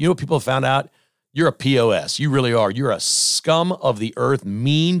guy. And you know what people have found out? You're a POS. You really are. You're a scum of the earth,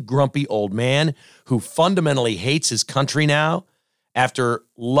 mean, grumpy old man who fundamentally hates his country now. After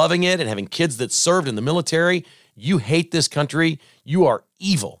loving it and having kids that served in the military, you hate this country. You are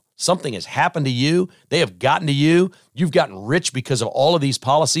evil. Something has happened to you. They have gotten to you. You've gotten rich because of all of these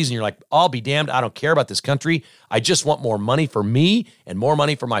policies, and you're like, I'll be damned. I don't care about this country. I just want more money for me and more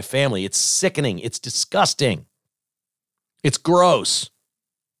money for my family. It's sickening. It's disgusting. It's gross.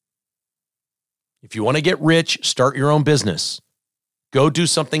 If you want to get rich, start your own business. Go do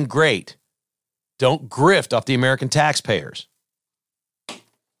something great. Don't grift off the American taxpayers.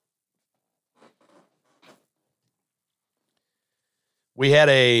 We had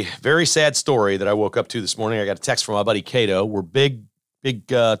a very sad story that I woke up to this morning. I got a text from my buddy Cato. We're big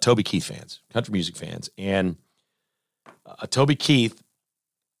Toby Keith fans, country music fans. And Toby Keith,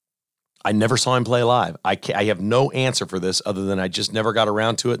 I never saw him play live. I have no answer for this other than I just never got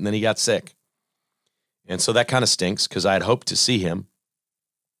around to it, and then he got sick. And so that kind of stinks because I had hoped to see him.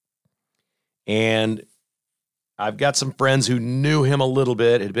 And I've got some friends who knew him a little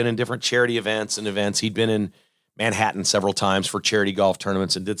bit, had been in different charity events. He'd been in Manhattan several times for charity golf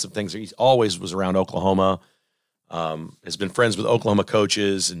tournaments and did some things. He always was around Oklahoma, has been friends with Oklahoma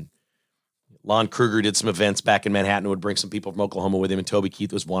coaches, and Lon Kruger did some events back in Manhattan, would bring some people from Oklahoma with him, and Toby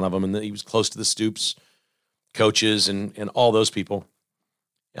Keith was one of them, and he was close to the Stoops coaches and all those people.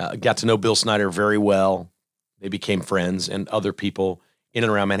 Got to know Bill Snyder very well. They became friends, and other people in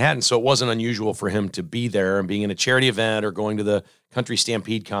and around Manhattan, so it wasn't unusual for him to be there and being in a charity event or going to the Country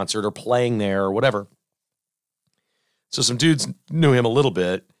Stampede concert or playing there or whatever. So some dudes knew him a little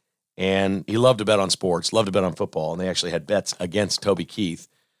bit, and he loved to bet on sports, loved to bet on football, and they actually had bets against Toby Keith,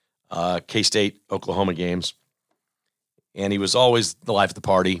 K-State, Oklahoma games. And he was always the life of the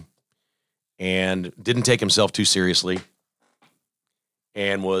party and didn't take himself too seriously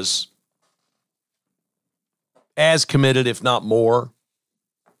and was as committed, if not more,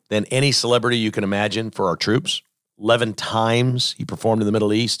 than any celebrity you can imagine for our troops. 11 times he performed in the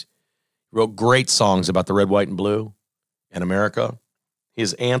Middle East. He wrote great songs about the red, white, and blue and America.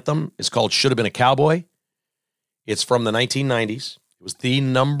 His anthem is called Should Have Been a Cowboy. It's from the 1990s. It was the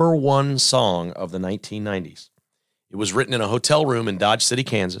number one song of the 1990s. It was written in a hotel room in Dodge City,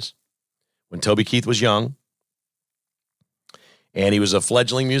 Kansas, when Toby Keith was young. And he was a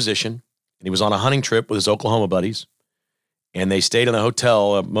fledgling musician. And he was on a hunting trip with his Oklahoma buddies. And they stayed in a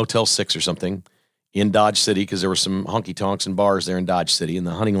hotel, Motel 6 or something, in Dodge City, because there were some honky-tonks and bars there in Dodge City, and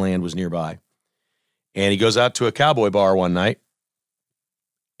the hunting land was nearby. And he goes out to a cowboy bar one night,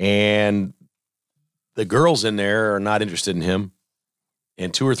 and the girls in there are not interested in him,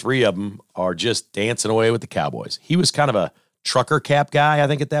 and 2 or 3 of them are just dancing away with the cowboys. He was kind of a trucker cap guy, I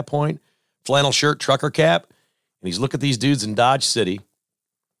think, at that point. Flannel shirt, trucker cap. And he's looking at these dudes in Dodge City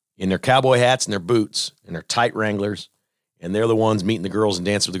in their cowboy hats and their boots and their tight Wranglers, and they're the ones meeting the girls and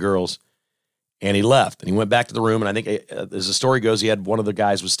dancing with the girls. And he left, and he went back to the room, and I think, as the story goes, he had one of the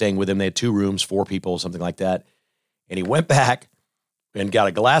guys was staying with him. They had 2 rooms, 4 people, something like that. And he went back and got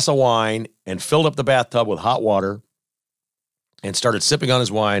a glass of wine and filled up the bathtub with hot water and started sipping on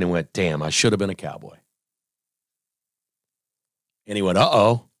his wine and went, damn, I should have been a cowboy. And he went,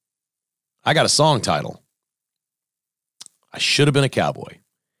 uh-oh, I got a song title. I should have been a cowboy.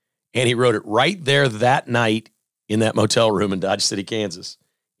 And he wrote it right there that night in that motel room in Dodge City, Kansas.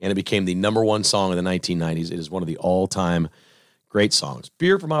 And it became the number one song in the 1990s. It is one of the all-time great songs.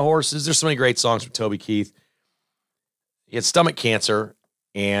 Beer for My Horses. There's so many great songs from Toby Keith. He had stomach cancer,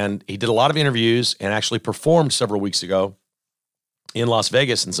 and he did a lot of interviews and actually performed several weeks ago in Las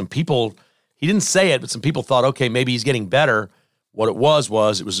Vegas. And some people, he didn't say it, but some people thought, okay, maybe he's getting better. What it was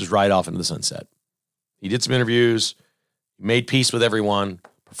just right off into the sunset. He did some interviews, made peace with everyone,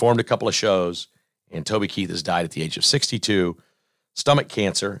 performed a couple of shows, and Toby Keith has died at the age of 62. Stomach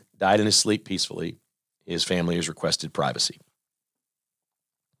cancer, died in his sleep peacefully. His family has requested privacy.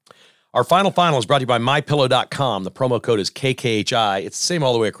 Our final is brought to you by MyPillow.com. The promo code is KKHI. It's the same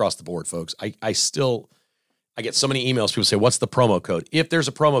all the way across the board, folks. I get so many emails. People say, what's the promo code? If there's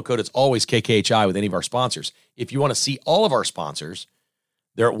a promo code, it's always KKHI with any of our sponsors. If you want to see all of our sponsors,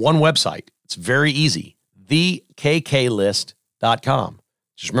 they're at one website. It's very easy. TheKKList.com.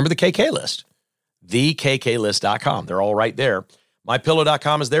 Just remember the KK list. TheKKList.com. They're all right there.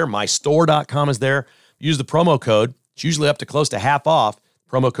 MyPillow.com is there. MyStore.com is there. Use the promo code. It's usually up to close to half off.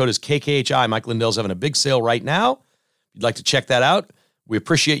 Promo code is KKHI. Mike Lindell's having a big sale right now. If you'd like to check that out, we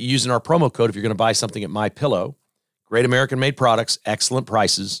appreciate you using our promo code if you're going to buy something at MyPillow. Great American-made products, excellent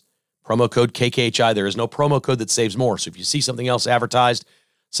prices. Promo code KKHI. There is no promo code that saves more. So if you see something else advertised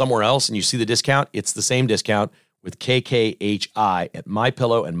somewhere else and you see the discount, it's the same discount with KKHI at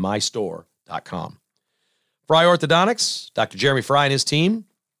MyPillow and MyStore.com. Fry Orthodontics, Dr. Jeremy Fry and his team.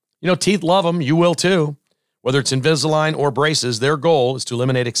 You know, teeth love them. You will too. Whether it's Invisalign or braces, their goal is to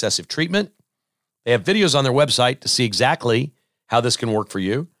eliminate excessive treatment. They have videos on their website to see exactly how this can work for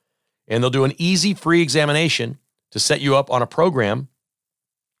you. And they'll do an easy, free examination to set you up on a program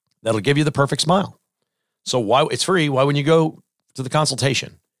that'll give you the perfect smile. So why it's free. Why wouldn't you go to the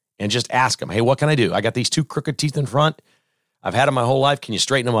consultation and just ask them, hey, what can I do? I got these two crooked teeth in front. I've had them my whole life. Can you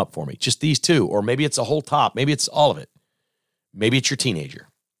straighten them up for me? Just these two. Or maybe it's a whole top. Maybe it's all of it. Maybe it's your teenager.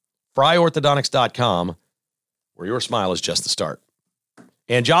 FryOrthodontics.com, where your smile is just the start.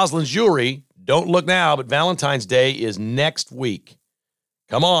 And Jocelyn's Jewelry, don't look now, but Valentine's Day is next week.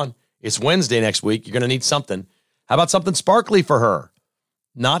 Come on. It's Wednesday next week. You're going to need something. How about something sparkly for her?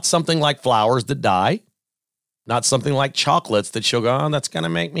 Not something like flowers that dye. Not something like chocolates that she'll go, oh, that's going to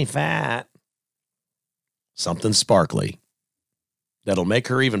make me fat. Something sparkly that'll make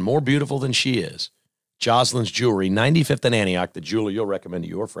her even more beautiful than she is. Jocelyn's Jewelry, 95th and Antioch, the jeweler you'll recommend to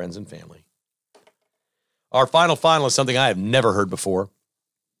your friends and family. Our final is something I have never heard before.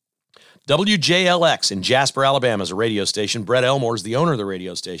 WJLX in Jasper, Alabama is a radio station. Brett Elmore is the owner of the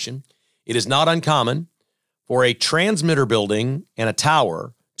radio station. It is not uncommon for a transmitter building and a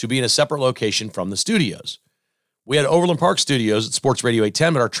tower to be in a separate location from the studios. We had Overland Park Studios at Sports Radio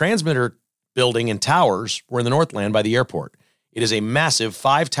 810, but our transmitter building and towers were in the Northland by the airport. It is a massive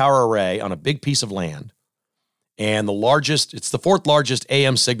 5-tower array on a big piece of land, and it's the 4th largest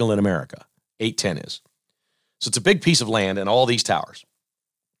AM signal in America. 810 is. So it's a big piece of land and all these towers.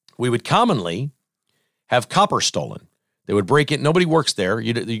 We would commonly have copper stolen. They would break it. Nobody works there.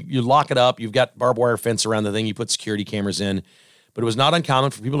 You lock it up. You've got barbed wire fence around the thing. You put security cameras in. But it was not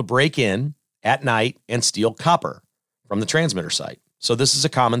uncommon for people to break in at night and steal copper from the transmitter site. So this is a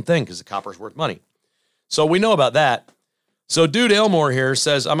common thing because the copper is worth money. So we know about that. So dude Elmore here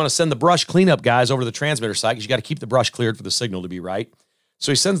says, I'm going to send the brush cleanup guys over to the transmitter site because you got to keep the brush cleared for the signal to be right.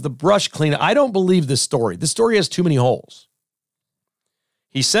 So he sends the brush cleanup. I don't believe this story. This story has too many holes.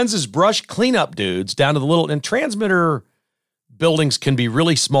 He sends his brush cleanup dudes down to the little, and transmitter buildings can be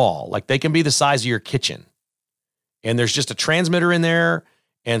really small. Like they can be the size of your kitchen. And there's just a transmitter in there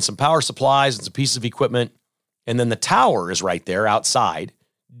and some power supplies and some pieces of equipment. And then the tower is right there outside,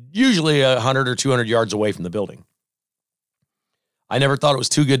 usually 100 or 200 yards away from the building. I never thought it was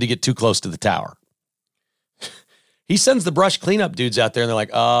too good to get too close to the tower. He sends the brush cleanup dudes out there and they're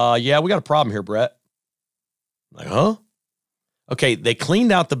like, yeah, we got a problem here, Brett. I'm like, huh? Okay, they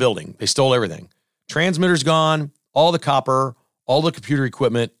cleaned out the building. They stole everything. Transmitter's gone, all the copper, all the computer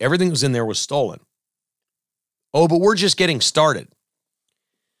equipment, everything that was in there was stolen. Oh, but we're just getting started.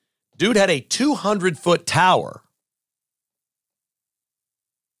 Dude had a 200-foot tower,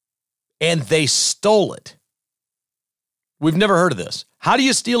 and they stole it. We've never heard of this. How do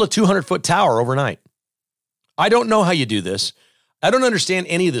you steal a 200-foot tower overnight? I don't know how you do this. I don't understand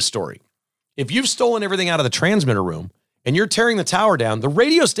any of this story. If you've stolen everything out of the transmitter room and you're tearing the tower down, the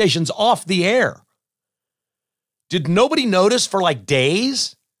radio station's off the air. Did nobody notice for like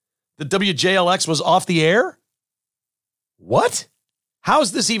days that WJLX was off the air? What? How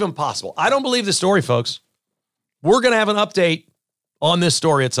is this even possible? I don't believe the story, folks. We're going to have an update on this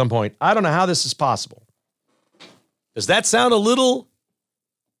story at some point. I don't know how this is possible. Does that sound a little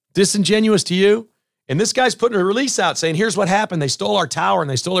disingenuous to you? And this guy's putting a release out saying, here's what happened. They stole our tower and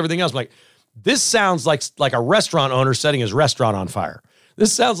they stole everything else. I'm like, this sounds like a restaurant owner setting his restaurant on fire.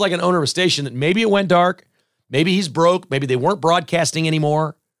 This sounds like an owner of a station that maybe it went dark. Maybe he's broke. Maybe they weren't broadcasting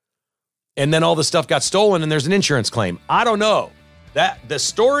anymore. And then all the stuff got stolen and there's an insurance claim. I don't know. That the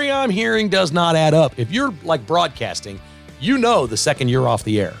story I'm hearing does not add up. If you're like broadcasting, you know the second you're off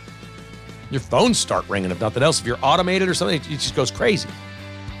the air. Your phones start ringing, if nothing else. If you're automated or something, it just goes crazy.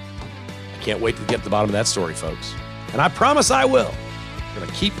 I can't wait to get to the bottom of that story, folks. And I promise I will. We're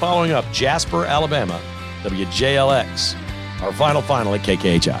going to keep following up Jasper, Alabama, WJLX. Our final at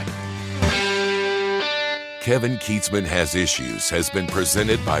KKHI. Kevin Keatsman Has Issues has been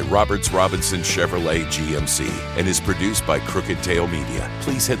presented by Roberts Robinson Chevrolet GMC and is produced by Crooked Tail Media.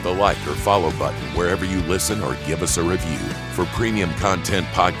 Please hit the like or follow button wherever you listen or give us a review. For premium content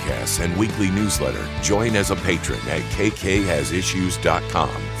podcasts and weekly newsletter, join as a patron at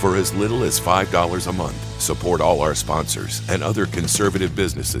kkhasissues.com for as little as $5 a month. Support all our sponsors and other conservative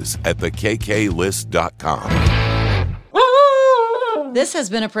businesses at thekklist.com. This has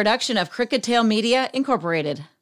been a production of Crooked Tail Media, Incorporated.